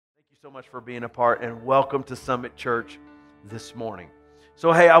so much for being a part, and welcome to Summit Church this morning.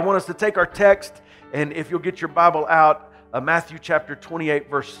 So, hey, I want us to take our text, and if you'll get your Bible out, Matthew chapter 28,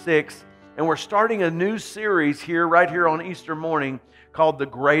 verse 6, and we're starting a new series right here on Easter morning called The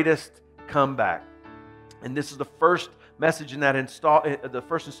Greatest Comeback. And this is the first message in that the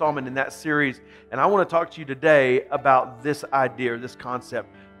first installment in that series, and I want to talk to you today about this idea, this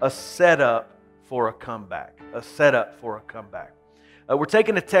concept, a setup for a comeback. A setup for a comeback. We're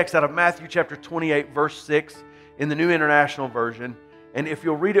taking a text out of Matthew chapter 28, verse 6 in the New International Version. And if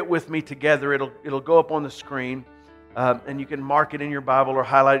you'll read it with me together, it'll go up on the screen. And you can mark it in your Bible or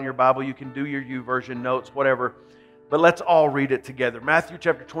highlight it in your Bible. You can do your YouVersion notes, whatever. But let's all read it together. Matthew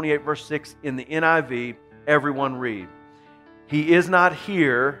chapter 28, verse 6 in the NIV. Everyone read. He is not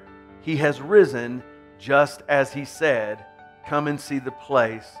here. He has risen just as he said. Come and see the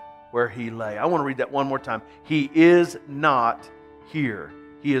place where he lay. I want to read that one more time. He is not here.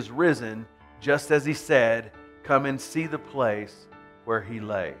 He is risen just as he said. Come and see the place where he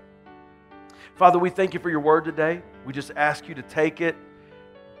lay. Father, we thank you for your word today. We just ask you to take it,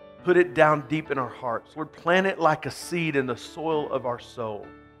 put it down deep in our hearts. Lord, plant it like a seed in the soil of our soul.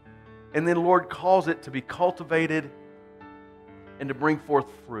 And then, Lord, cause it to be cultivated and to bring forth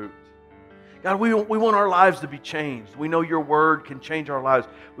fruit. God, we want our lives to be changed. We know your word can change our lives.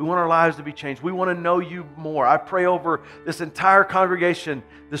 We want our lives to be changed. We want to know you more. I pray over this entire congregation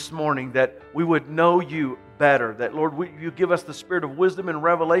this morning that we would know you better. That, Lord, you give us the spirit of wisdom and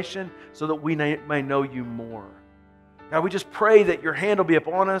revelation so that we may know you more. God, we just pray that your hand will be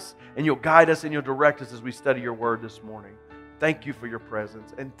upon us and you'll guide us and you'll direct us as we study your word this morning. Thank you for your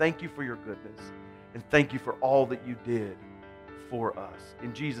presence and thank you for your goodness. And thank you for all that you did for us.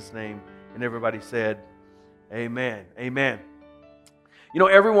 In Jesus' name. And everybody said, amen. Amen. You know,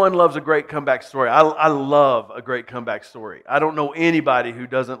 everyone loves a great comeback story. I love a great comeback story. I don't know anybody who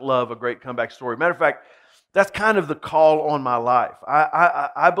doesn't love a great comeback story. Matter of fact, that's kind of the call on my life.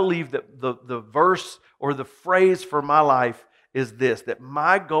 I believe that the verse or the phrase for my life is this, that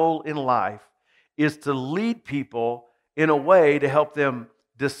my goal in life is to lead people in a way to help them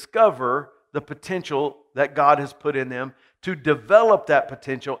discover the potential that God has put in them, to develop that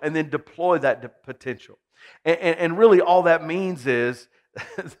potential and then deploy that potential. And really all that means is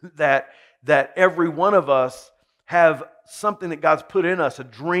that every one of us have something that God's put in us, a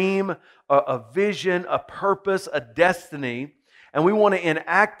dream, a vision, a purpose, a destiny, and we want to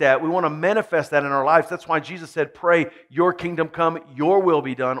enact that. We want to manifest that in our lives. That's why Jesus said, pray, your kingdom come, your will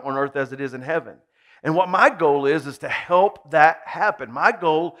be done on earth as it is in heaven. And what my goal is to help that happen. My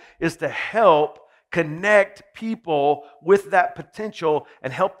goal is to help connect people with that potential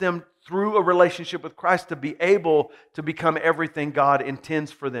and help them through a relationship with Christ to be able to become everything God intends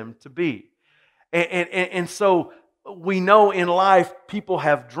for them to be. And so we know in life people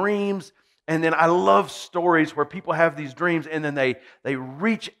have dreams, and then I love stories where people have these dreams and then they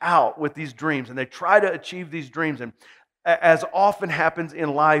reach out with these dreams and they try to achieve these dreams. And as often happens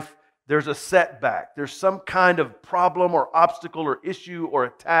in life, there's a setback. There's some kind of problem or obstacle or issue or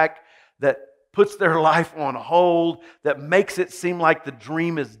attack that puts their life on hold, that makes it seem like the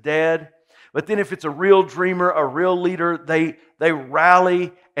dream is dead. But then if it's a real dreamer, a real leader, they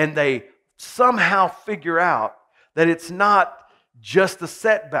rally and they somehow figure out that it's not just a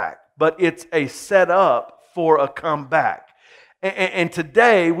setback, but it's a setup for a comeback. And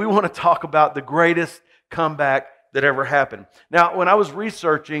today we want to talk about the greatest comeback that ever happened. Now, when I was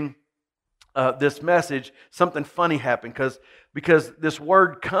researching this message, something funny happened because this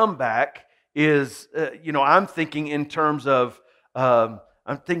word comeback is, I'm thinking in terms of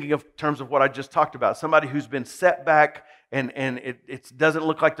what I just talked about. Somebody who's been set back and it doesn't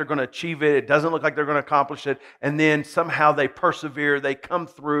look like they're going to achieve it. It doesn't look like they're going to accomplish it. And then somehow they persevere, they come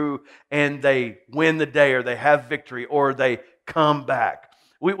through and they win the day, or they have victory, or they come back.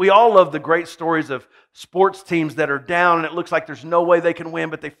 We all love the great stories of sports teams that are down and it looks like there's no way they can win,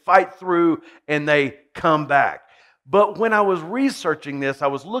 but they fight through and they come back. But when I was researching this, I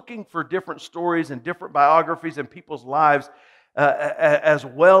was looking for different stories and different biographies in people's lives, as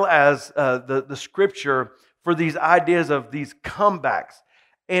well as the scripture for these ideas of these comebacks.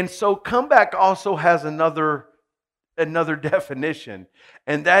 And so comeback also has another definition,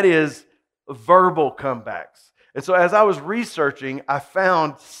 and that is verbal comebacks. And so as I was researching, I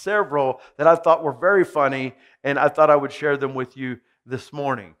found several that I thought were very funny, and I thought I would share them with you this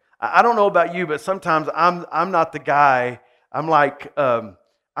morning. I don't know about you, but sometimes I'm not the guy. I'm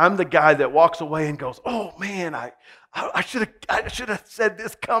the guy that walks away and goes, "Oh man, I should have said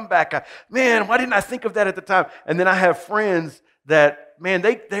this comeback. Man, why didn't I think of that at the time?" And then I have friends that, man,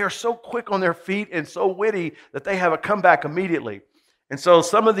 they are so quick on their feet and so witty that they have a comeback immediately. And so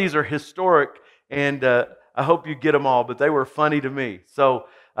some of these are historic, and I hope you get them all, but they were funny to me. So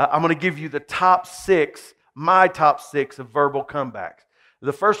I'm going to give you the top six, my top six of verbal comebacks.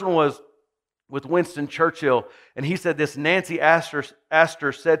 The first one was with Winston Churchill, and he said this: Nancy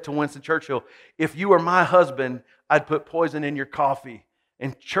Astor said to Winston Churchill, "If you were my husband, I'd put poison in your coffee."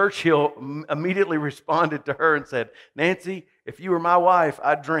 And Churchill immediately responded to her and said, "Nancy, if you were my wife,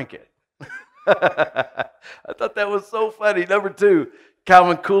 I'd drink it." I thought that was so funny. Number two,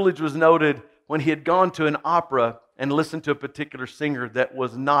 Calvin Coolidge was noted when he had gone to an opera and listened to a particular singer that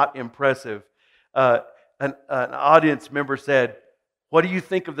was not impressive. An audience member said, "What do you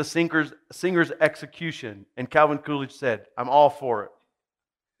think of the singer's execution?" And Calvin Coolidge said, "I'm all for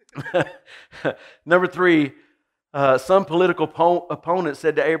it." Number three, some political opponent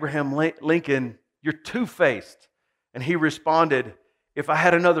said to Abraham Lincoln, "You're two-faced." And he responded, "If I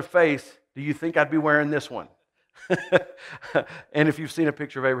had another face, do you think I'd be wearing this one?" And if you've seen a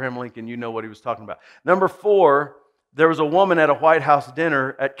picture of Abraham Lincoln, you know what he was talking about. Number four, there was a woman at a White House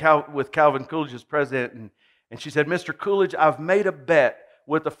dinner with Calvin Coolidge as president, and she said, "Mr. Coolidge, I've made a bet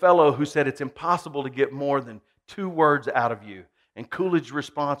with a fellow who said it's impossible to get more than 2 words out of you." And Coolidge's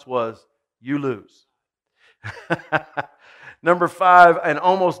response was, "You lose." Number five, and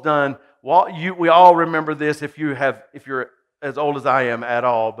almost done. We all remember this if you're as old as I am at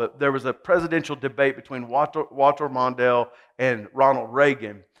all, but there was a presidential debate between Walter Mondale and Ronald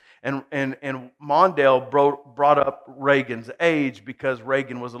Reagan. And Mondale brought up Reagan's age because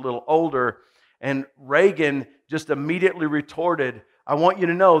Reagan was a little older. And Reagan just immediately retorted, "I want you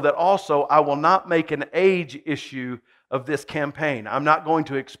to know that also I will not make an age issue of this campaign. I'm not going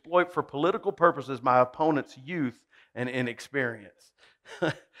to exploit for political purposes my opponent's youth and inexperience."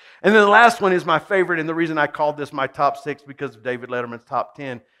 And then the last one is my favorite, and the reason I called this my top six because of David Letterman's top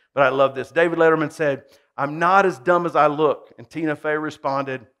 10. But I love this. David Letterman said, "I'm not as dumb as I look." And Tina Fey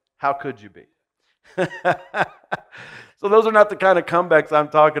responded, "How could you be?" So those are not the kind of comebacks I'm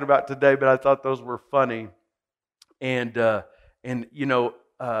talking about today, but I thought those were funny. And you know,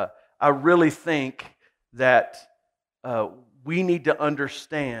 I really think that we need to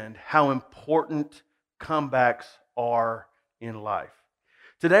understand how important comebacks are in life.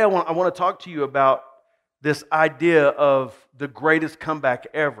 Today I want to talk to you about this idea of the greatest comeback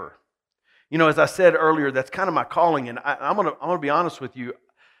ever. You know, as I said earlier, that's kind of my calling, and I'm gonna be honest with you.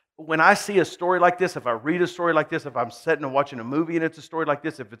 When I see a story like this, if I read a story like this, if I'm sitting and watching a movie and it's a story like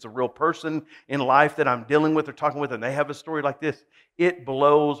this, if it's a real person in life that I'm dealing with or talking with and they have a story like this, it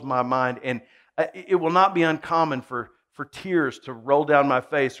blows my mind. And it will not be uncommon for tears to roll down my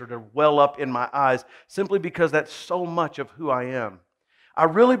face or to well up in my eyes simply because that's so much of who I am. I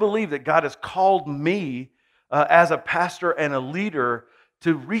really believe that God has called me as a pastor and a leader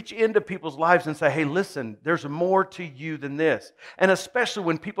to reach into people's lives and say, "Hey, listen, there's more to you than this." And especially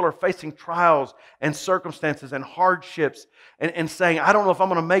when people are facing trials and circumstances and hardships and saying, "I don't know if I'm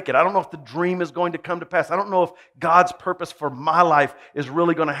going to make it. I don't know if the dream is going to come to pass. I don't know if God's purpose for my life is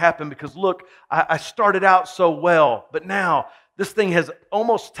really going to happen because look, I started out so well, but now this thing has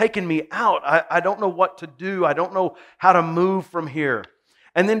almost taken me out. I don't know what to do. I don't know how to move from here."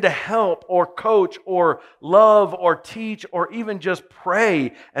 And then to help or coach or love or teach or even just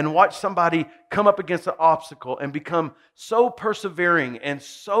pray and watch somebody come up against an obstacle and become so persevering and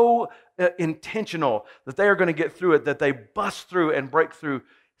so intentional that they are going to get through it, that they bust through and break through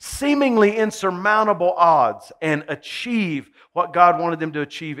seemingly insurmountable odds and achieve what God wanted them to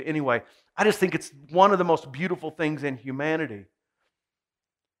achieve anyway. I just think it's one of the most beautiful things in humanity.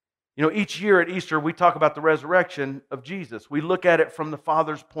 You know, each year at Easter, we talk about the resurrection of Jesus. We look at it from the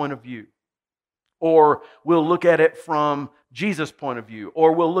Father's point of view. Or we'll look at it from Jesus' point of view.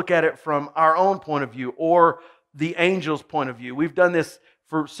 Or we'll look at it from our own point of view. Or the angel's point of view. We've done this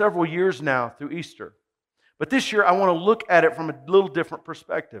for several years now through Easter. But this year, I want to look at it from a little different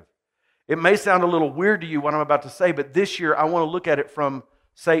perspective. It may sound a little weird to you what I'm about to say, but this year, I want to look at it from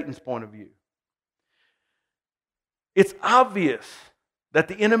Satan's point of view. It's obvious that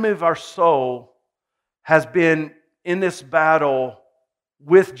the enemy of our soul has been in this battle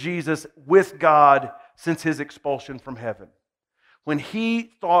with Jesus, with God, since his expulsion from heaven. When he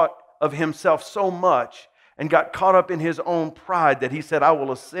thought of himself so much and got caught up in his own pride that he said, "I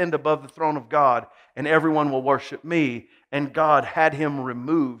will ascend above the throne of God and everyone will worship me," and God had him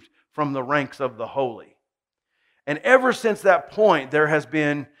removed from the ranks of the holy. And ever since that point, there has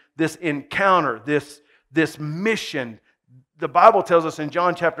been this encounter, this mission. The Bible tells us in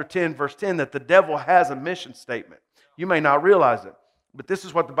John chapter 10, verse 10, that the devil has a mission statement. You may not realize it, but this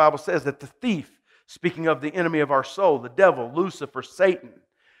is what the Bible says, that the thief, speaking of the enemy of our soul, the devil, Lucifer, Satan,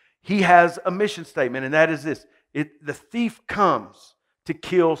 he has a mission statement, and that is this: the thief comes to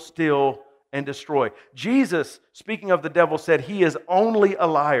kill, steal, and destroy. Jesus, speaking of the devil, said he is only a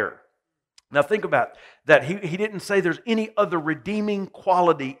liar. Now think about that. He didn't say there's any other redeeming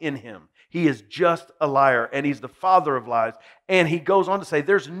quality in him. He is just a liar, and he's the father of lies. And he goes on to say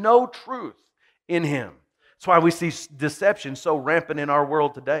there's no truth in him. That's why we see deception so rampant in our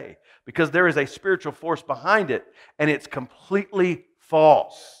world today, because there is a spiritual force behind it, and it's completely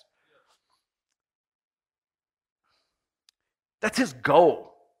false. That's his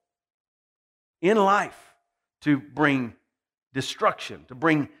goal in life, to bring destruction, to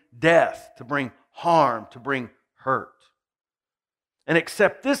bring death, to bring harm, to bring hurt. And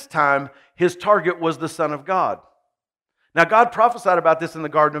except this time, his target was the Son of God. Now, God prophesied about this in the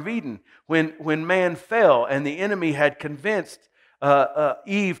Garden of Eden when man fell and the enemy had convinced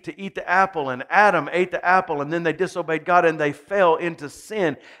Eve to eat the apple, and Adam ate the apple, and then they disobeyed God and they fell into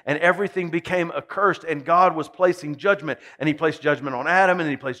sin, and everything became accursed, and God was placing judgment. And he placed judgment on Adam, and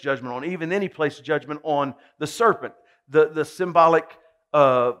he placed judgment on Eve, and then he placed judgment on the serpent, the symbolic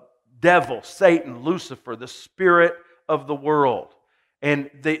devil, Satan, Lucifer, the spirit of the world.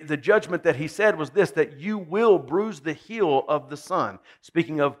 And the judgment that he said was this, that you will bruise the heel of the Son.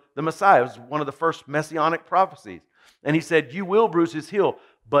 Speaking of the Messiah, it was one of the first messianic prophecies. And he said, you will bruise his heel,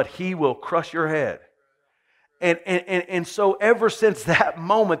 but he will crush your head. And so ever since that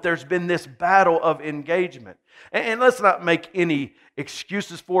moment, there's been this battle of engagement. And let's not make any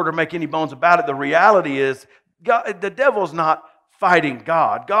excuses for it or make any bones about it. The reality is, the devil's not fighting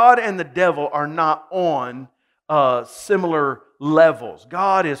God. God and the devil are not on similar levels.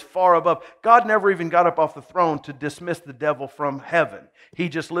 God is far above. God never even got up off the throne to dismiss the devil from heaven. He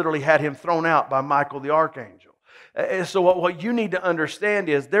just literally had him thrown out by Michael the archangel. And so what you need to understand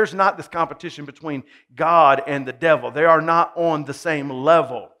is there's not this competition between God and the devil. They are not on the same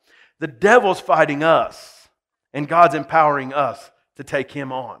level. The devil's fighting us, and God's empowering us to take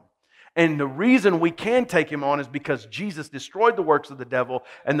him on. And the reason we can take him on is because Jesus destroyed the works of the devil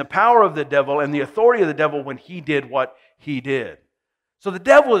and the power of the devil and the authority of the devil when he did what he did. So the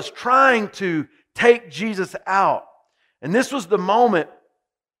devil is trying to take Jesus out. And this was the moment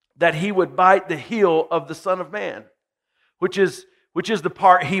that he would bite the heel of the Son of Man, which is the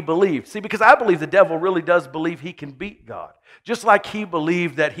part he believed. See, because I believe the devil really does believe he can beat God. Just like he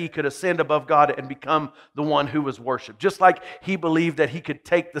believed that he could ascend above God and become the one who was worshipped. Just like he believed that he could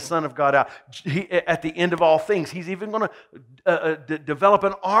take the Son of God out. At the end of all things, he's even going to develop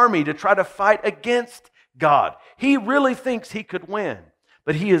an army to try to fight against God. He really thinks he could win.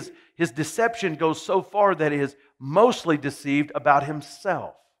 But his deception goes so far that he is mostly deceived about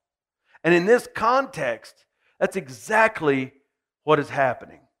himself. And in this context, that's exactly what is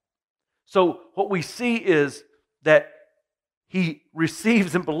happening. So what we see is that he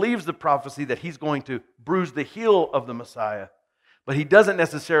receives and believes the prophecy that he's going to bruise the heel of the Messiah, but he doesn't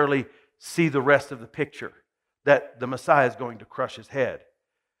necessarily see the rest of the picture, that the Messiah is going to crush his head.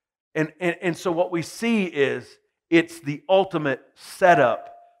 And so what we see is it's the ultimate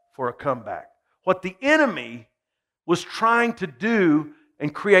setup for a comeback. What the enemy was trying to do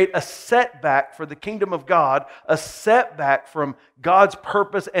and create a setback for the kingdom of God, a setback from God's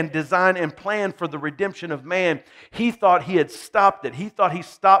purpose and design and plan for the redemption of man. He thought he had stopped it. He thought he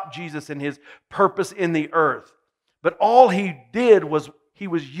stopped Jesus in his purpose in the earth. But all he did was he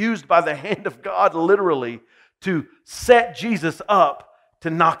was used by the hand of God literally to set Jesus up to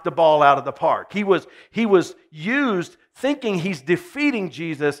knock the ball out of the park. He was used thinking he's defeating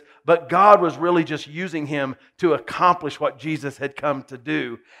Jesus, but God was really just using him to accomplish what Jesus had come to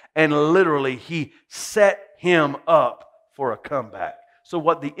do. And literally, he set him up for a comeback. So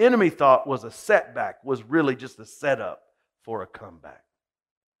what the enemy thought was a setback was really just a setup for a comeback.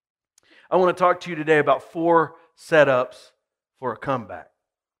 I want to talk to you today about 4 setups for a comeback.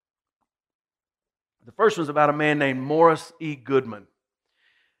 The first one's about a man named Morris E. Goodman.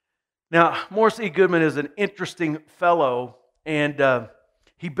 Now, Morris E. Goodman is an interesting fellow, and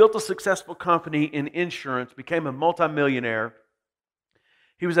he built a successful company in insurance, became a multimillionaire.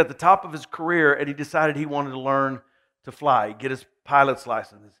 He was at the top of his career, and he decided he wanted to learn to fly, get his pilot's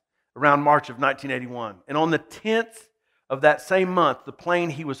license around March of 1981. And on the 10th of that same month, the plane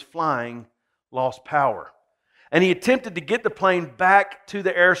he was flying lost power. And he attempted to get the plane back to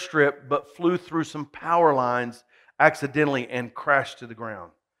the airstrip, but flew through some power lines accidentally and crashed to the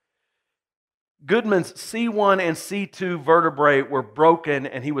ground. Goodman's C1 and C2 vertebrae were broken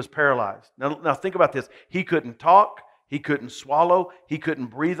and he was paralyzed. Now think about this. He couldn't talk. He couldn't swallow. He couldn't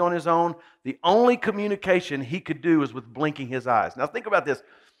breathe on his own. The only communication he could do was with blinking his eyes. Now think about this.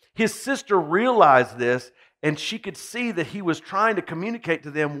 His sister realized this and she could see that he was trying to communicate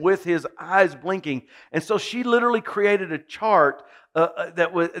to them with his eyes blinking. And so she literally created a chart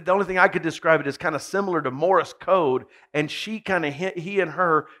that was, the only thing I could describe it as kind of similar to Morse code. And he and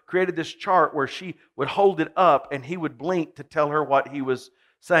her created this chart where she would hold it up and he would blink to tell her what he was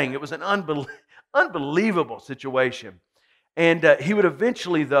saying. It was an unbelievable situation. And he would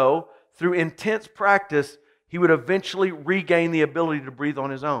eventually, though, through intense practice, he would eventually regain the ability to breathe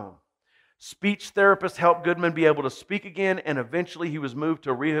on his own. Speech therapists helped Goodman be able to speak again, and eventually he was moved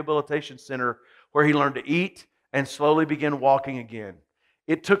to a rehabilitation center where he learned to eat and slowly began walking again.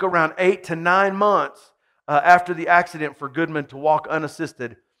 It took around 8 to 9 months after the accident for Goodman to walk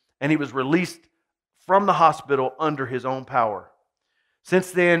unassisted, and he was released from the hospital under his own power.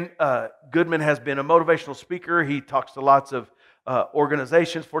 Since then, Goodman has been a motivational speaker. He talks to lots of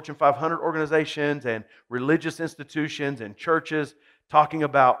organizations, Fortune 500 organizations and religious institutions and churches, talking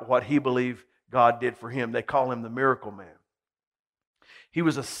about what he believed God did for him. They call him the Miracle Man. He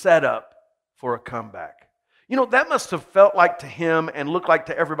was a setup for a comeback. You know, that must have felt like to him and looked like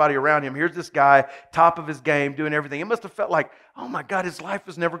to everybody around him. Here's this guy, top of his game, doing everything. It must have felt like, oh my God, his life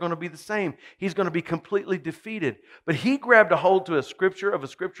is never going to be the same. He's going to be completely defeated. But he grabbed a hold to a scripture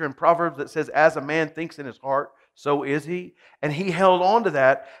in Proverbs that says, as a man thinks in his heart, so is he. And he held on to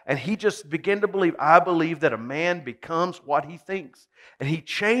that, and he just began to believe, I believe that a man becomes what he thinks. And he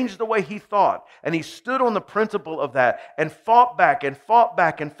changed the way he thought, and he stood on the principle of that and fought back and fought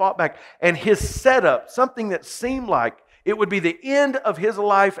back and fought back. And his setup, something that seemed like it would be the end of his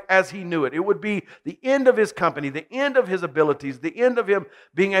life as he knew it. It would be the end of his company, the end of his abilities, the end of him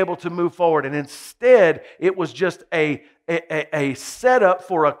being able to move forward. And instead, it was just a setup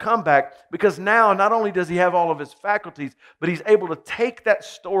for a comeback, because now not only does he have all of his faculties, but he's able to take that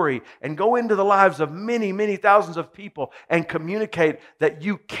story and go into the lives of many, many thousands of people and communicate that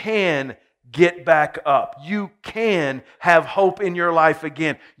you can get back up. You can have hope in your life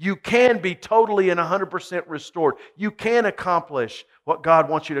again. You can be totally and 100% restored. You can accomplish what God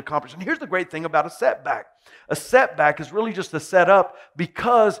wants you to accomplish. And here's the great thing about a setback. A setback is really just a setup,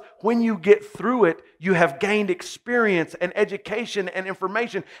 because when you get through it, you have gained experience and education and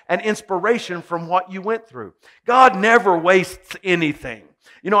information and inspiration from what you went through. God never wastes anything.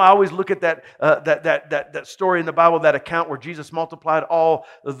 You know, I always look at that story in the Bible, that account where Jesus multiplied all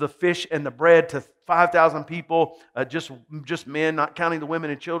of the fish and the bread to 5,000 people, just men, not counting the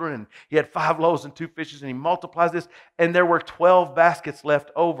women and children. And he had 5 loaves and 2 fishes, and he multiplies this, and there were 12 baskets left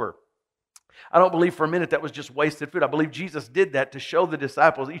over. I don't believe for a minute that was just wasted food. I believe Jesus did that to show the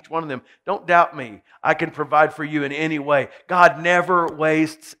disciples, each one of them, don't doubt me. I can provide for you in any way. God never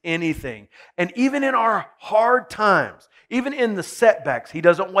wastes anything. And even in our hard times, even in the setbacks, He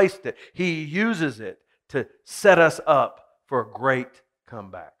doesn't waste it. He uses it to set us up for great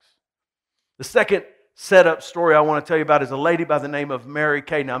comebacks. The second setup story I want to tell you about is a lady by the name of Mary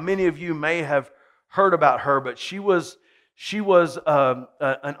Kay. Now, many of you may have heard about her, but she was an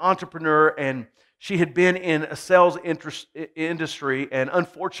entrepreneur, and she had been in a sales industry, and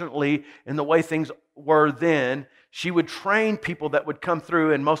unfortunately, in the way things were then, she would train people that would come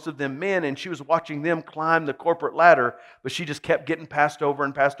through, and most of them men, and she was watching them climb the corporate ladder, but she just kept getting passed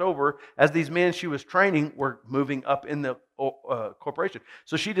over as these men she was training were moving up in the corporation.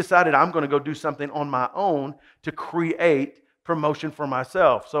 So she decided, I'm going to go do something on my own to create promotion for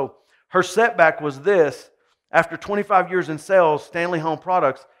myself. So her setback was this. After 25 years in sales, Stanley Home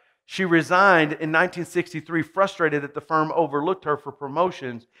Products, she resigned in 1963, frustrated that the firm overlooked her for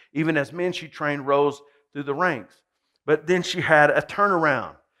promotions, even as men she trained rose through the ranks. But then she had a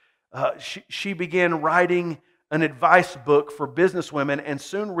turnaround. She began writing an advice book for businesswomen, and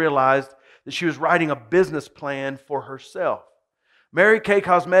soon realized that she was writing a business plan for herself. Mary Kay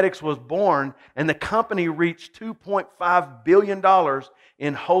Cosmetics was born, and the company reached $2.5 billion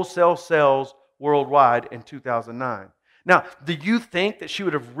in wholesale sales worldwide in 2009. Now, do you think that she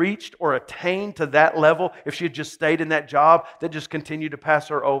would have reached or attained to that level if she had just stayed in that job that just continued to pass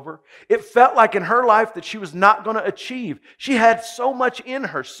her over? It felt like in her life that she was not going to achieve. She had so much in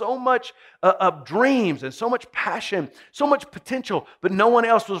her, so much of dreams and so much passion, so much potential, but no one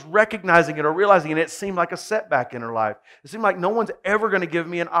else was recognizing it or realizing it. It seemed like a setback in her life. It seemed like no one's ever going to give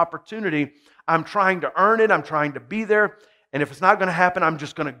me an opportunity. I'm trying to earn it. I'm trying to be there. And if it's not going to happen, I'm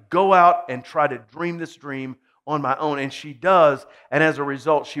just going to go out and try to dream this dream on my own. And she does. And as a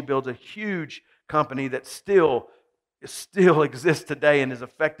result, she builds a huge company that still exists today and is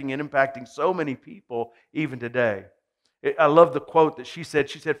affecting and impacting so many people even today. I love the quote that she said.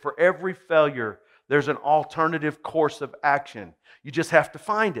 She said, for every failure, there's an alternative course of action. You just have to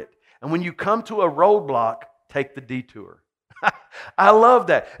find it. And when you come to a roadblock, take the detour. I love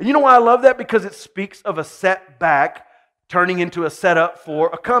that. And you know why I love that? Because it speaks of a setback turning into a setup for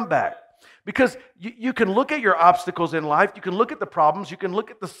a comeback. Because you can look at your obstacles in life, you can look at the problems, you can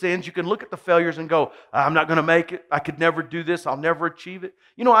look at the sins, you can look at the failures and go, I'm not going to make it, I could never do this, I'll never achieve it.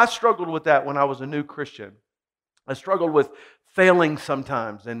 You know, I struggled with that when I was a new Christian. I struggled with failing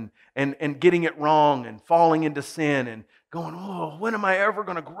sometimes and getting it wrong and falling into sin and going, oh, when am I ever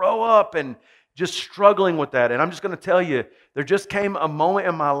going to grow up? And just struggling with that. And I'm just going to tell you, there just came a moment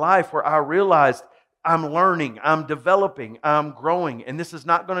in my life where I realized I'm learning, I'm developing, I'm growing, and this is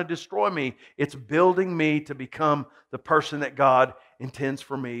not going to destroy me. It's building me to become the person that God intends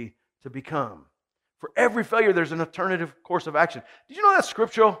for me to become. For every failure, there's an alternative course of action. Did you know that's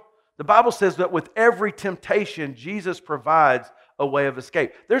scriptural? The Bible says that with every temptation, Jesus provides a way of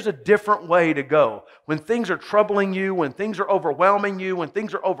escape. There's a different way to go. When things are troubling you, when things are overwhelming you, when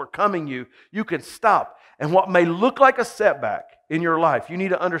things are overcoming you, you can stop. And what may look like a setback in your life, you need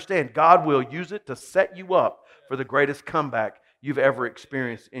to understand God will use it to set you up for the greatest comeback you've ever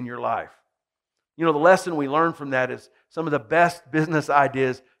experienced in your life. You know, the lesson we learn from that is some of the best business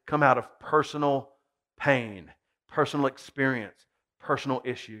ideas come out of personal pain, personal experience, personal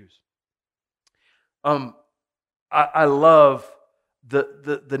issues. I love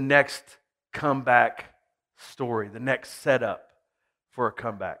the next comeback story, the next setup for a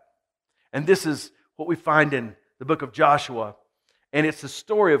comeback. And this is what we find in the book of Joshua, and it's the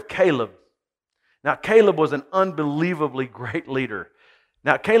story of Caleb. Now, Caleb was an unbelievably great leader.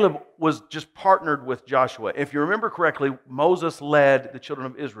 Now, Caleb was just partnered with Joshua. If you remember correctly, Moses led the children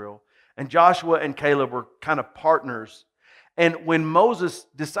of Israel, and Joshua and Caleb were kind of partners. And when Moses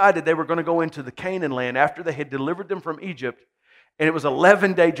decided they were going to go into the Canaan land after they had delivered them from Egypt, and it was an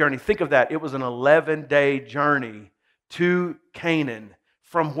 11-day journey. Think of that. It was an 11-day journey to Canaan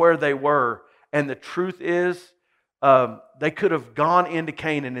from where they were. And the truth is, they could have gone into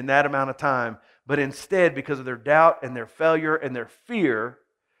Canaan in that amount of time, but instead, because of their doubt and their failure and their fear,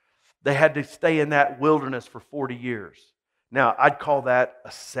 they had to stay in that wilderness for 40 years. Now, I'd call that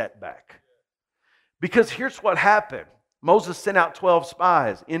a setback. Because here's what happened. Moses sent out 12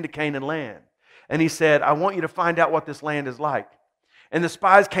 spies into Canaan land. And he said, I want you to find out what this land is like. And the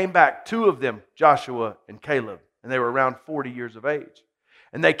spies came back, 2 of them, Joshua and Caleb. And they were around 40 years of age.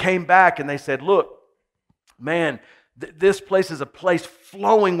 And they came back and they said, look, man, this place is a place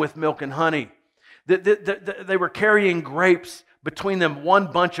flowing with milk and honey. They were carrying grapes between them,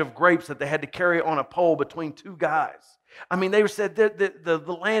 one bunch of grapes that they had to carry on a pole between 2 guys. I mean, they said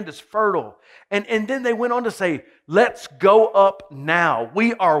the land is fertile. And then they went on to say, let's go up now.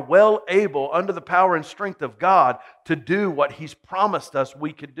 We are well able, under the power and strength of God, to do what He's promised us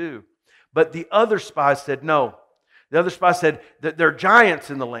we could do. But the other spies said no. The other spy said that there are giants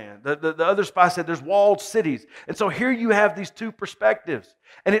in the land. The other spy said there's walled cities. And so here you have these 2 perspectives.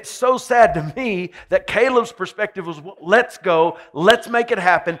 And it's so sad to me that Caleb's perspective was, let's go, let's make it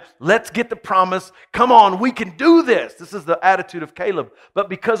happen, let's get the promise, come on, we can do this. This is the attitude of Caleb. But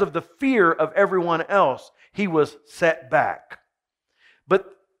because of the fear of everyone else, he was set back. But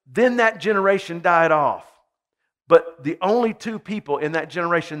then that generation died off. But the only 2 people in that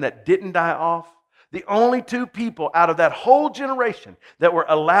generation that didn't die off, the only 2 people out of that whole generation that were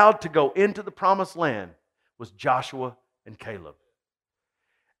allowed to go into the promised land was Joshua and Caleb.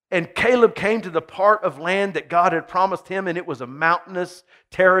 And Caleb came to the part of land that God had promised him, and it was a mountainous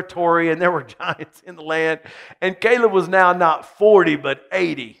territory, and there were giants in the land. And Caleb was now not 40, but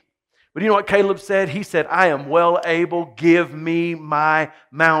 80. But you know what Caleb said? He said, I am well able, give me my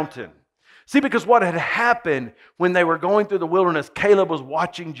mountain. See, because what had happened when they were going through the wilderness, Caleb was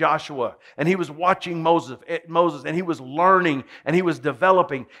watching Joshua, and he was watching Moses, and he was learning, and he was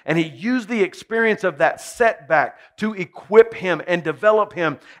developing, and he used the experience of that setback to equip him and develop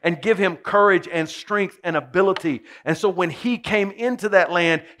him and give him courage and strength and ability. And so when he came into that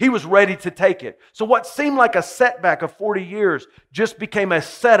land, he was ready to take it. So what seemed like a setback of 40 years just became a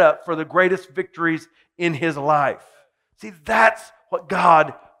setup for the greatest victories in his life. See, that's what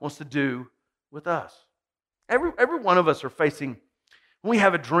God wants to do with us. Every one of us are facing, when we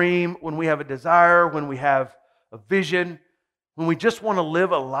have a dream, when we have a desire, when we have a vision, when we just want to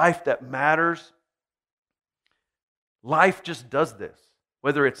live a life that matters, life just does this.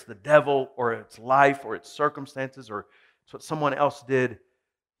 Whether it's the devil or it's life or it's circumstances or it's what someone else did,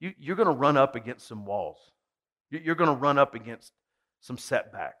 you're going to run up against some walls. You're going to run up against some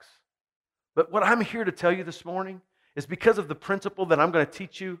setbacks. But what I'm here to tell you this morning is because of the principle that I'm going to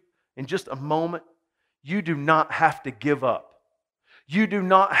teach you in just a moment, you do not have to give up. You do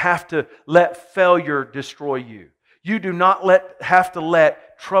not have to let failure destroy you. You do not have to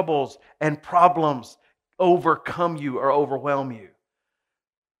let troubles and problems overcome you or overwhelm you?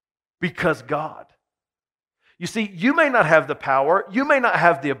 Because God. You see, you may not have the power, you may not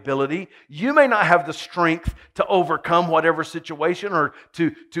have the ability, you may not have the strength to overcome whatever situation or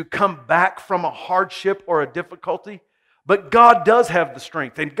to come back from a hardship or a difficulty, but God does have the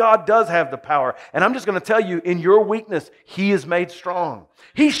strength and God does have the power. And I'm just going to tell you, in your weakness, He is made strong.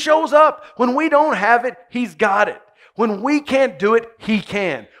 He shows up. When we don't have it, He's got it. When we can't do it, He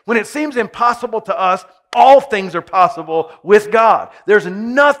can. When it seems impossible to us, all things are possible with God. There's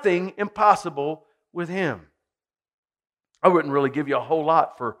nothing impossible with Him. I wouldn't really give you a whole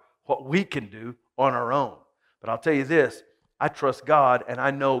lot for what we can do on our own. But I'll tell you this, I trust God and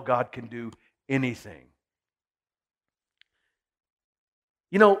I know God can do anything.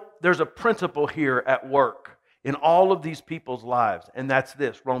 You know, there's a principle here at work in all of these people's lives, and that's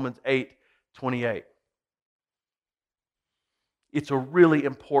this, Romans 8:28. It's a really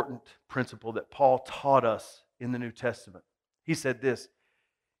important principle that Paul taught us in the New Testament. He said this,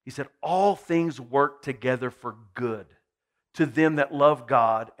 he said, all things work together for good to them that love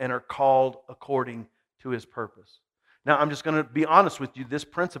God and are called according to His purpose. Now, I'm just going to be honest with you. This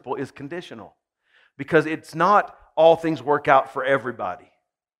principle is conditional because it's not all things work out for everybody.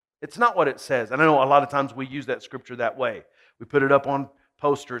 It's not what it says. And I know a lot of times we use that scripture that way. We put it up on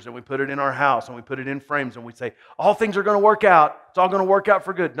posters and we put it in our house and we put it in frames and we say, all things are going to work out. It's all going to work out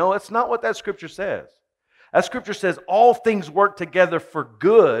for good. No, it's not what that scripture says. That scripture says all things work together for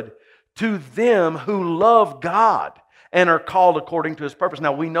good to them who love God and are called according to His purpose.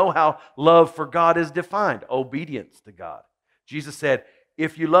 Now, we know how love for God is defined. Obedience to God. Jesus said,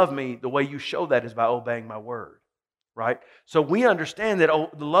 if you love me, the way you show that is by obeying my word. Right? So we understand that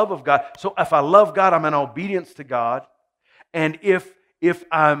the love of God. So if I love God, I'm in obedience to God. And if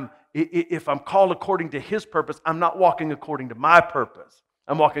I'm called according to His purpose, I'm not walking according to my purpose.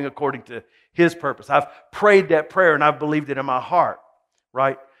 I'm walking according to His purpose. I've prayed that prayer and I've believed it in my heart.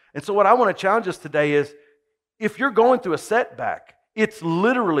 Right? And so what I want to challenge us today is, if you're going through a setback, it's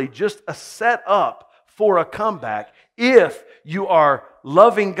literally just a setup for a comeback if you are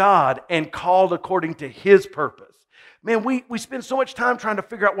loving God and called according to His purpose. Man, we spend so much time trying to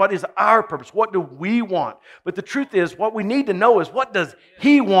figure out what is our purpose. What do we want? But the truth is, what we need to know is, what does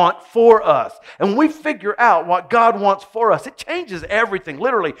He want for us? And when we figure out what God wants for us, it changes everything.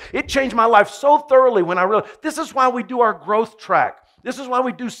 Literally, it changed my life so thoroughly when I realized this is why we do our growth track. This is why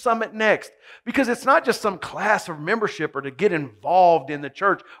we do Summit Next. Because it's not just some class of membership or to get involved in the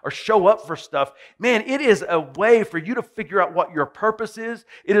church or show up for stuff. Man, it is a way for you to figure out what your purpose is.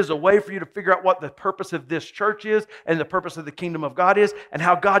 It is a way for you to figure out what the purpose of this church is and the purpose of the kingdom of God is, and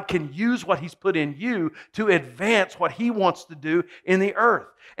how God can use what He's put in you to advance what He wants to do in the earth.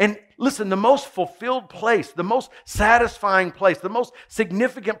 And listen, the most fulfilled place, the most satisfying place, the most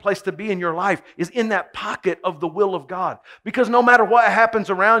significant place to be in your life is in that pocket of the will of God. Because no matter what happens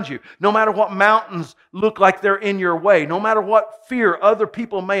around you, no matter what mountains look like they're in your way, no matter what fear other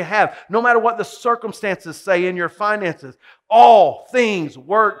people may have, no matter what the circumstances say in your finances, all things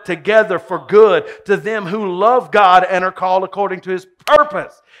work together for good to them who love God and are called according to His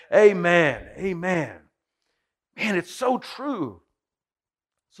purpose. Amen. Amen. Man, it's so true.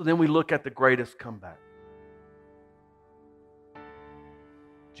 So then we look at the greatest comeback.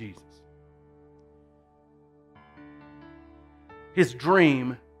 Jesus. His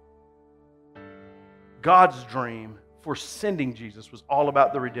dream, God's dream for sending Jesus, was all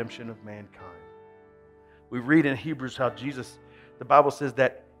about the redemption of mankind. We read in Hebrews how Jesus, the Bible says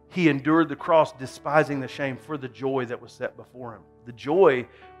that He endured the cross, despising the shame, for the joy that was set before Him. The joy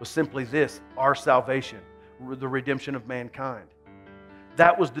was simply this, our salvation, the redemption of mankind.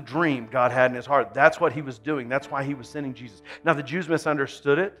 That was the dream God had in His heart. That's what He was doing. That's why He was sending Jesus. Now, the Jews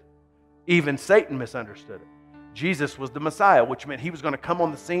misunderstood it. Even Satan misunderstood it. Jesus was the Messiah, which meant He was going to come on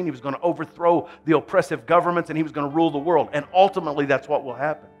the scene. He was going to overthrow the oppressive governments, and He was going to rule the world. And ultimately, that's what will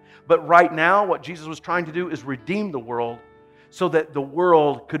happen. But right now, what Jesus was trying to do is redeem the world so that the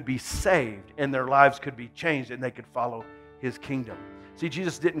world could be saved and their lives could be changed and they could follow His kingdom. See,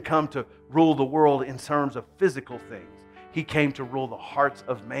 Jesus didn't come to rule the world in terms of physical things. He came to rule the hearts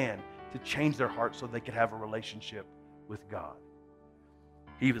of man, to change their hearts so they could have a relationship with God.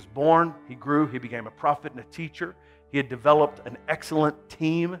 He was born, He grew, He became a prophet and a teacher. He had developed an excellent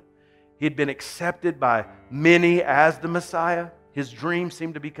team. He had been accepted by many as the Messiah. His dream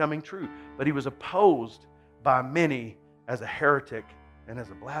seemed to be coming true, but He was opposed by many as a heretic and as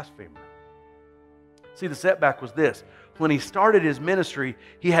a blasphemer. See, the setback was this. When He started His ministry,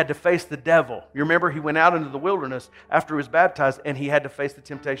 He had to face the devil. You remember, He went out into the wilderness after He was baptized, and He had to face the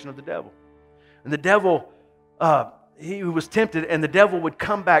temptation of the devil. And the devil he was tempted, and the devil would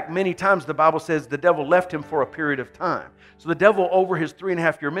come back many times. The Bible says the devil left him for a period of time. So the devil, over his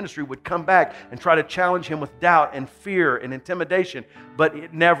 3.5-year ministry, would come back and try to challenge him with doubt and fear and intimidation. But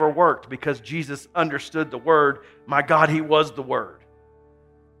it never worked because Jesus understood the Word. My God, He was the Word.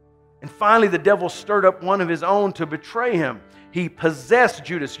 And finally, the devil stirred up one of his own to betray him. He possessed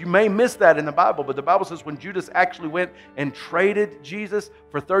Judas. You may miss that in the Bible, but the Bible says when Judas actually went and traded Jesus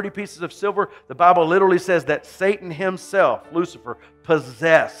for 30 pieces of silver, the Bible literally says that Satan himself, Lucifer,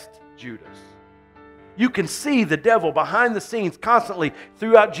 possessed Judas. You can see the devil behind the scenes constantly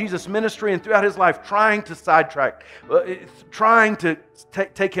throughout Jesus' ministry and throughout his life trying to sidetrack, trying to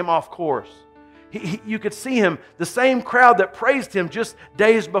take him off course. You could see him, the same crowd that praised him just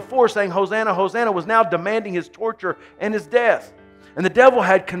days before saying, Hosanna, Hosanna, was now demanding his torture and his death. And the devil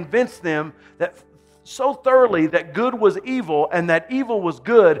had convinced them that so thoroughly that good was evil and that evil was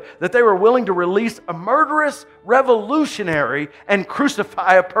good that they were willing to release a murderous revolutionary and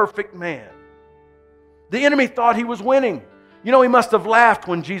crucify a perfect man. The enemy thought he was winning. You know, he must have laughed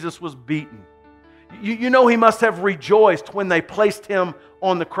when Jesus was beaten. You know, he must have rejoiced when they placed him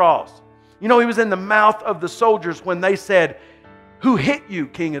on the cross. You know, he was in the mouth of the soldiers when they said, "Who hit you,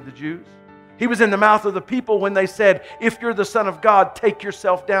 King of the Jews?" He was in the mouth of the people when they said, "If you're the Son of God, take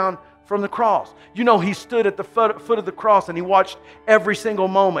yourself down from the cross." You know, he stood at the foot of the cross and he watched every single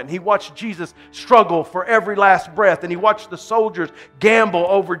moment. He watched Jesus struggle for every last breath. And he watched the soldiers gamble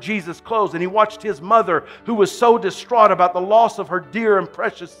over Jesus' clothes. And he watched his mother, who was so distraught about the loss of her dear and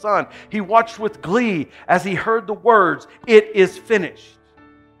precious son. He watched with glee as he heard the words, "It is finished."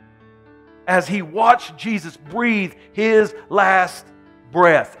 As he watched Jesus breathe his last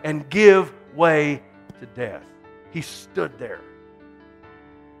breath and give way to death, he stood there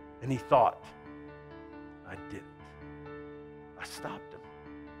and he thought, I did it. I stopped him.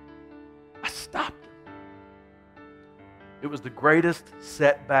 I stopped him. It was the greatest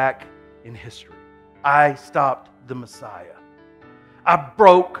setback in history. I stopped the Messiah. I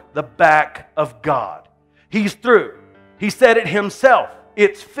broke the back of God. He's through. He said it himself.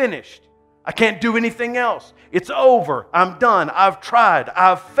 It's finished. I can't do anything else. It's over. I'm done. I've tried.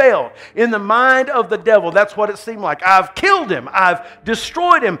 I've failed. In the mind of the devil, that's what it seemed like. I've killed him. I've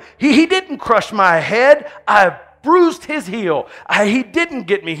destroyed him. He didn't crush my head. I bruised his heel. He didn't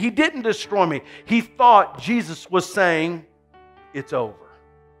get me. He didn't destroy me. He thought Jesus was saying, it's over.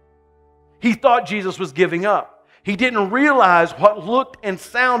 He thought Jesus was giving up. He didn't realize what looked and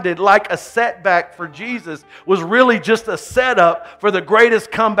sounded like a setback for Jesus was really just a setup for the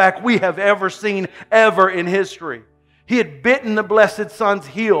greatest comeback we have ever seen ever in history. He had bitten the blessed Son's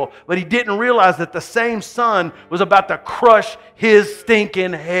heel, but he didn't realize that the same Son was about to crush his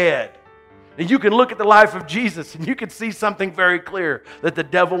stinking head. And you can look at the life of Jesus and you can see something very clear, that the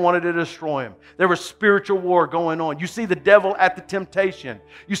devil wanted to destroy him. There was spiritual war going on. You see the devil at the temptation.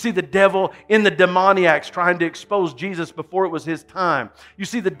 You see the devil in the demoniacs trying to expose Jesus before it was his time. You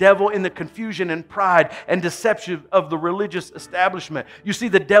see the devil in the confusion and pride and deception of the religious establishment. You see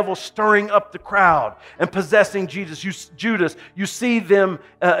the devil stirring up the crowd and possessing Judas. You see him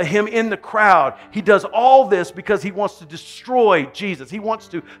in the crowd. He does all this because he wants to destroy Jesus. He wants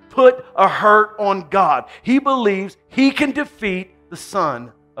to put a hurt on God. He believes he can defeat the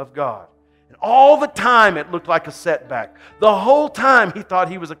Son of God. And all the time it looked like a setback. The whole time he thought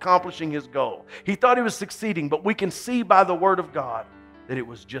he was accomplishing his goal. He thought he was succeeding, but we can see by the Word of God that it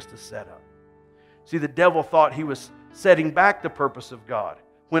was just a setup. See, the devil thought he was setting back the purpose of God,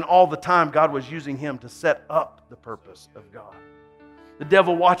 when all the time God was using him to set up the purpose of God. The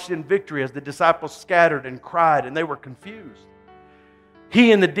devil watched in victory as the disciples scattered and cried and they were confused.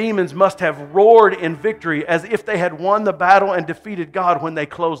 He and the demons must have roared in victory as if they had won the battle and defeated God when they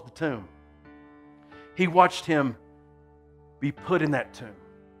closed the tomb. He watched him be put in that tomb.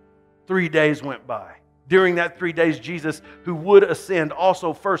 3 days went by. During that 3 days, Jesus, who would ascend,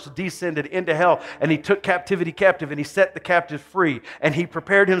 also first descended into hell, and he took captivity captive, and he set the captive free, and he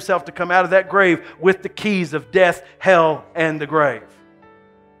prepared himself to come out of that grave with the keys of death, hell, and the grave.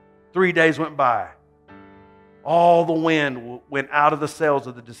 3 days went by. All the wind went out of the sails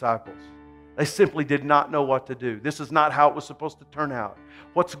of the disciples. They simply did not know what to do. This is not how it was supposed to turn out.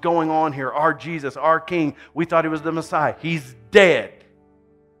 What's going on here? Our Jesus, our King, we thought he was the Messiah. He's dead.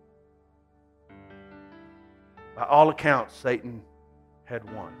 By all accounts, Satan had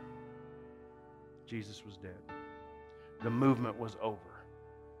won. Jesus was dead. The movement was over.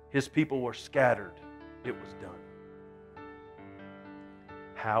 His people were scattered. It was done.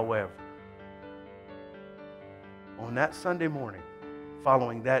 However, on that Sunday morning,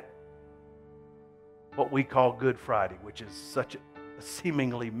 following that, what we call Good Friday, which is such a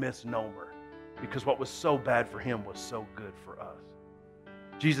seemingly misnomer, because what was so bad for him was so good for us.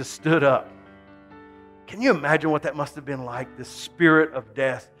 Jesus stood up. Can you imagine what that must have been like, the spirit of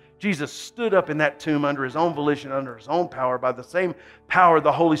death? Jesus stood up in that tomb under his own volition, under his own power, by the same power,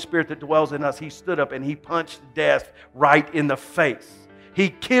 the Holy Spirit that dwells in us. He stood up and he punched death right in the face. He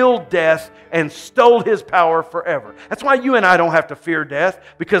killed death and stole his power forever. That's why you and I don't have to fear death,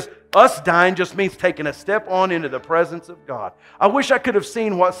 because us dying just means taking a step on into the presence of God. I wish I could have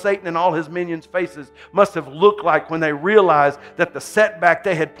seen what Satan and all his minions' faces must have looked like when they realized that the setback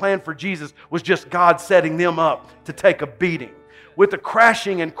they had planned for Jesus was just God setting them up to take a beating. With a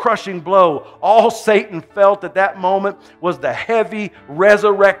crashing and crushing blow, all Satan felt at that moment was the heavy,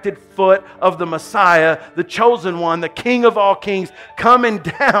 resurrected foot of the Messiah, the chosen one, the King of all kings, coming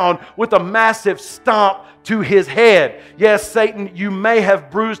down with a massive stomp to his head. Yes, Satan, you may have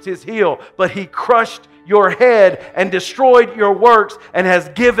bruised his heel, but he crushed your head and destroyed your works and has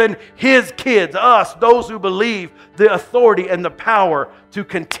given his kids, us, those who believe, the authority and the power to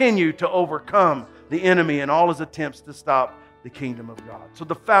continue to overcome the enemy and all his attempts to stop the kingdom of God. So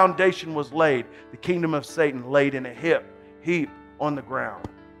the foundation was laid. The kingdom of Satan laid in a heap on the ground.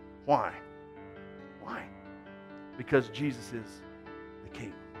 Why? Why? Because Jesus is the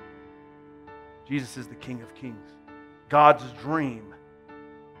King. Jesus is the King of kings. God's dream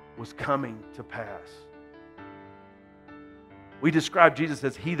was coming to pass. We describe Jesus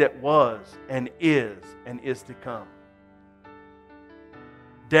as he that was and is to come.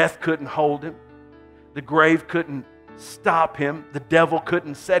 Death couldn't hold him. The grave couldn't stop him. The devil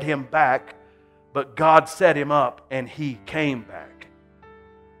couldn't set him back, but God set him up and he came back.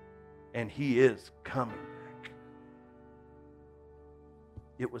 And he is coming back.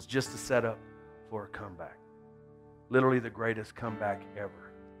 It was just a setup for a comeback. Literally the greatest comeback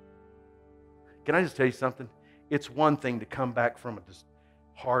ever. Can I just tell you something? It's one thing to come back from a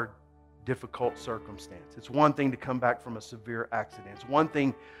hard, difficult circumstance. It's one thing to come back from a severe accident. It's one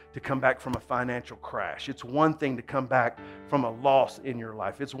thing to come back from a financial crash. It's one thing to come back from a loss in your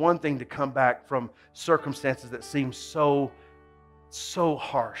life. It's one thing to come back from circumstances that seem so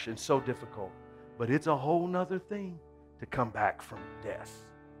harsh and so difficult. But it's a whole nother thing to come back from death.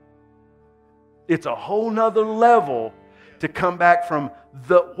 It's a whole nother level to come back from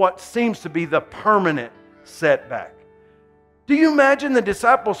what seems to be the permanent setback. Do you imagine the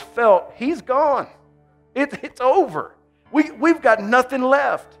disciples felt, he's gone. It's over. We've got nothing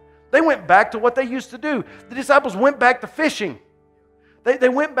left. They went back to what they used to do. The disciples went back to fishing. They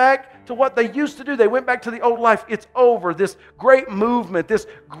went back to what they used to do. They went back to the old life. It's over. This great movement, this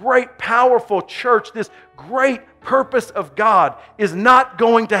great powerful church, this great purpose of God is not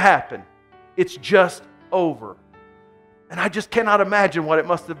going to happen. It's just over. And I just cannot imagine what it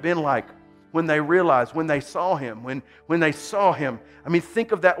must have been like when they realized, when they saw him, when they saw him. I mean,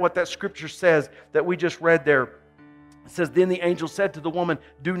 think of that, what that scripture says that we just read there. It says, then the angel said to the woman,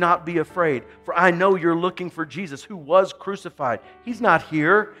 do not be afraid, for I know you're looking for Jesus, who was crucified. He's not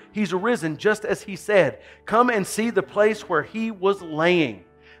here. He's arisen, just as he said. Come and see the place where he was laying.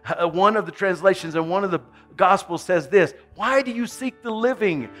 One of the translations and one of the Gospels says this, why do you seek the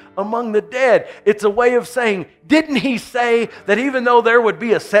living among the dead? It's a way of saying, didn't he say that even though there would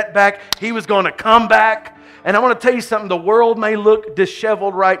be a setback, he was going to come back? And I want to tell you something, the world may look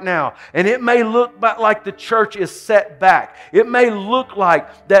disheveled right now. And it may look like the church is set back. It may look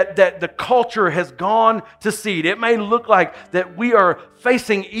like that the culture has gone to seed. It may look like that we are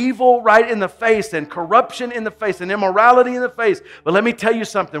facing evil right in the face and corruption in the face and immorality in the face. But let me tell you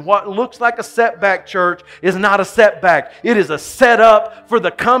something. What looks like a setback, church, is not a setback. It is a setup for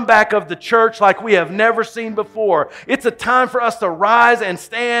the comeback of the church like we have never seen before. It's a time for us to rise and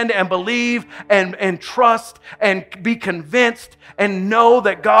stand and believe and trust and be convinced and know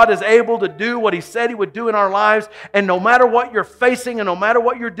that God is able to do what He said He would do in our lives. And no matter what you're facing and no matter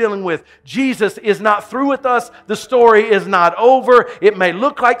what you're dealing with, Jesus is not through with us. The story is not over. It may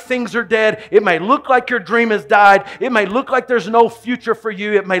look like things are dead. It may look like your dream has died. It may look like there's no future for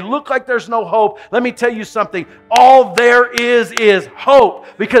you. It may look like there's no hope. Let me tell you something. All there is hope,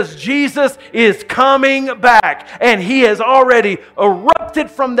 because Jesus is coming back and He has already erupted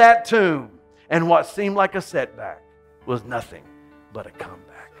from that tomb. And what seemed like a setback was nothing but a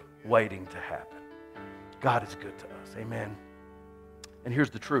comeback waiting to happen. God is good to us. Amen. And here's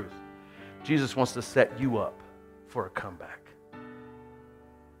the truth. Jesus wants to set you up for a comeback.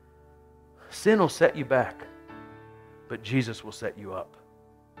 Sin will set you back, but Jesus will set you up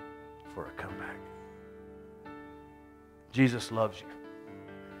for a comeback. Jesus loves you,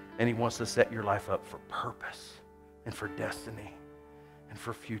 and He wants to set your life up for purpose and for destiny and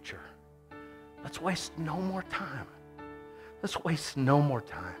for future. Let's waste no more time. Let's waste no more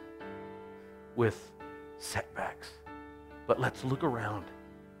time. with setbacks. But let's look around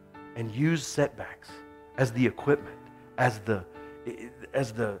and use setbacks as the equipment, as the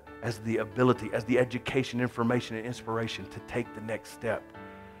ability, as the education, information, and inspiration to take the next step.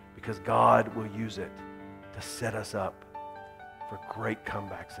 Because God will use it to set us up for great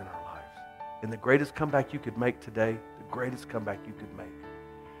comebacks in our lives. And the greatest comeback you could make today, the greatest comeback you could make,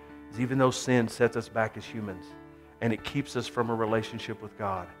 is even though sin sets us back as humans and it keeps us from a relationship with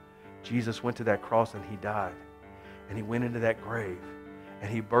God, Jesus went to that cross and He died. And He went into that grave and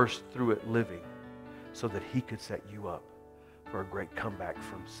He burst through it living so that He could set you up for a great comeback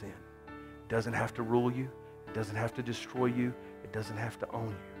from sin. It doesn't have to rule you. It doesn't have to destroy you. It doesn't have to own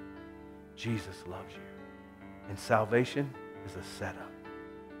you. Jesus loves you. And salvation is a setup.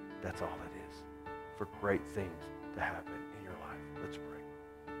 That's all it is for great things to happen in your life. Let's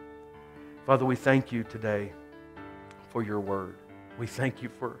pray. Father, we thank you today for your word. We thank you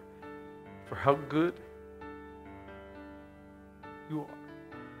for how good you are.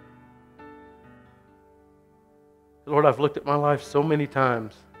 Lord, I've looked at my life so many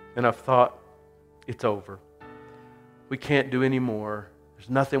times and I've thought, it's over. We can't do any more. There's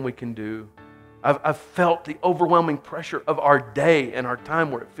nothing we can do. I've felt the overwhelming pressure of our day and our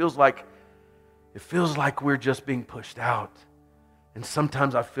time where it feels like we're just being pushed out. And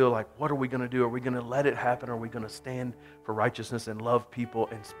sometimes I feel like, what are we going to do? Are we going to let it happen? Are we going to stand for righteousness and love people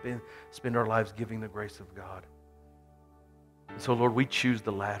and spend our lives giving the grace of God? And so, Lord, we choose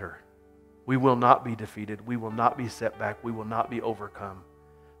the latter. We will not be defeated. We will not be set back. We will not be overcome.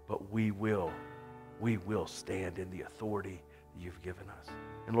 But we will stand in the authority that you've given us.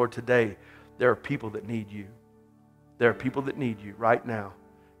 And Lord, today, there are people that need you. There are people that need you right now.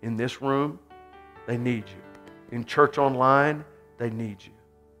 In this room, they need you. In church online, they need you.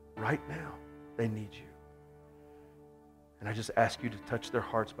 Right now, they need you. And I just ask you to touch their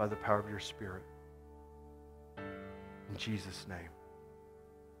hearts by the power of your Spirit. In Jesus' name.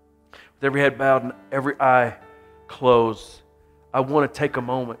 With every head bowed and every eye closed, I want to take a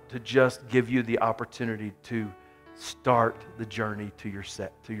moment to just give you the opportunity to start the journey to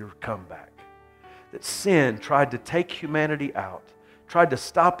your comeback. That sin tried to take humanity out, tried to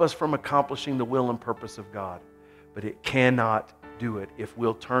stop us from accomplishing the will and purpose of God, but it cannot do it if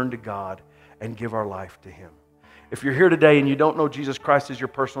we'll turn to God and give our life to Him. If you're here today and you don't know Jesus Christ as your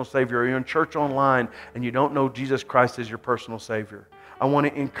personal Savior, or you're in church online and you don't know Jesus Christ as your personal Savior, I want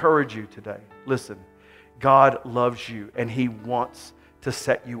to encourage you today. Listen, God loves you and He wants to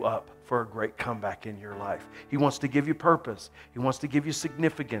set you up for a great comeback in your life. He wants to give you purpose. He wants to give you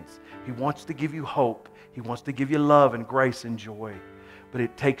significance. He wants to give you hope. He wants to give you love and grace and joy. But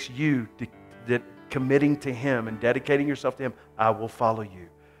it takes you committing to Him and dedicating yourself to Him. I will follow you.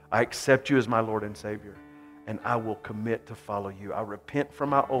 I accept you as my Lord and Savior, and I will commit to follow you. I repent from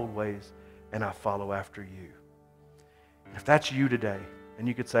my old ways, and I follow after you. And if that's you today, and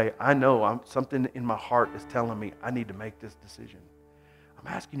you could say, I know something in my heart is telling me I need to make this decision. I'm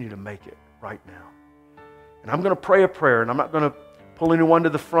asking you to make it right now. And I'm going to pray a prayer, and I'm not going to pull anyone to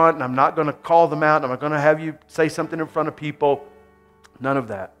the front, and I'm not going to call them out, and I'm not going to have you say something in front of people. None of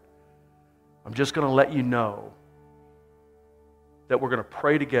that. I'm just going to let you know that we're going to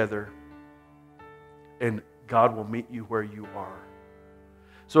pray together, and God will meet you where you are.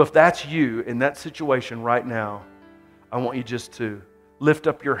 So if that's you in that situation right now, I want you just to lift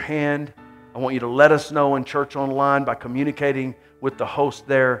up your hand. I want you to let us know in church online by communicating with the host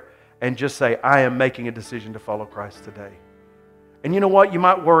there and just say, I am making a decision to follow Christ today. And you know what? You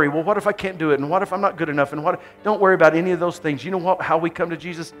might worry, well, what if I can't do it? And what if I'm not good enough? And what? Don't worry about any of those things. You know what? How we come to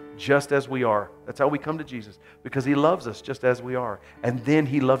Jesus? Just as we are. That's how we come to Jesus, because He loves us just as we are. And then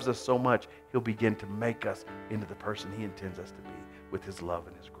He loves us so much, He'll begin to make us into the person He intends us to be with His love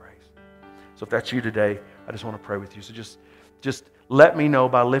and His grace. So if that's you today, I just want to pray with you. So just let me know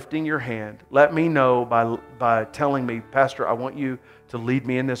by lifting your hand. Let me know by telling me, Pastor, I want you to lead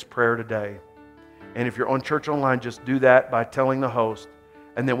me in this prayer today. And if you're on church online, just do that by telling the host.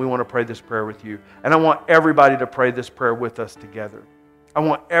 And then we want to pray this prayer with you. And I want everybody to pray this prayer with us together. I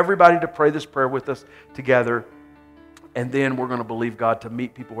want everybody to pray this prayer with us together. And then we're going to believe God to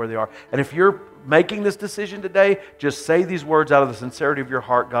meet people where they are. And if you're making this decision today, just say these words out of the sincerity of your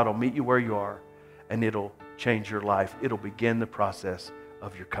heart. God will meet you where you are. And it'll change your life. It'll begin the process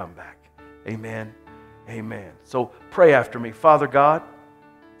of your comeback. Amen. Amen. So pray after me. Father God,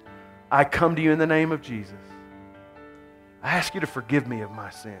 I come to you in the name of Jesus. I ask you to forgive me of my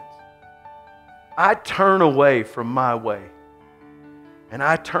sins. I turn away from my way, and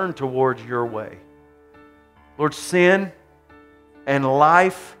I turn towards your way. Lord, sin and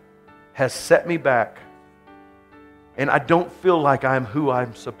life has set me back, and I don't feel like I'm who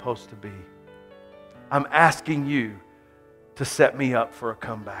I'm supposed to be. I'm asking you to set me up for a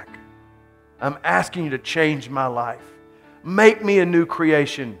comeback. I'm asking you to change my life. Make me a new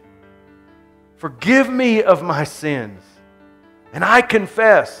creation. Forgive me of my sins. And I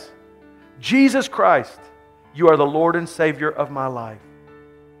confess, Jesus Christ, you are the Lord and Savior of my life.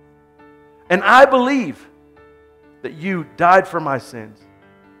 And I believe that you died for my sins.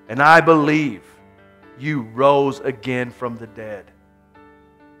 And I believe you rose again from the dead.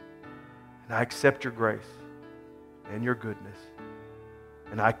 And I accept your grace and your goodness.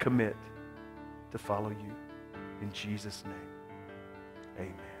 And I commit to follow you. In Jesus' name,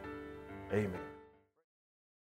 amen. Amen.